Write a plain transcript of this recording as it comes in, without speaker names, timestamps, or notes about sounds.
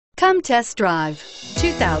Come test drive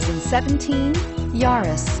 2017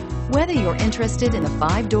 Yaris. Whether you're interested in a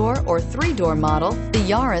 5-door or 3-door model, the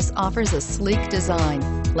Yaris offers a sleek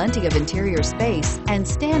design, plenty of interior space, and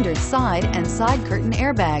standard side and side curtain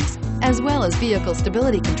airbags, as well as vehicle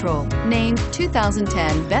stability control. Named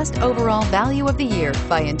 2010 Best Overall Value of the Year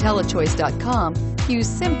by IntelliChoice.com, you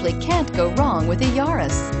simply can't go wrong with a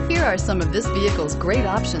Yaris. Here are some of this vehicle's great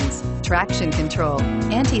options: traction control,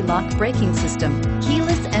 anti-lock braking system,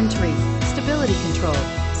 keyless entry, stability control,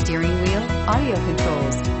 steering wheel audio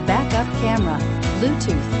controls, backup camera,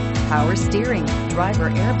 Bluetooth, power steering, driver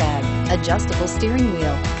airbag, adjustable steering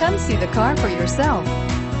wheel. Come see the car for yourself.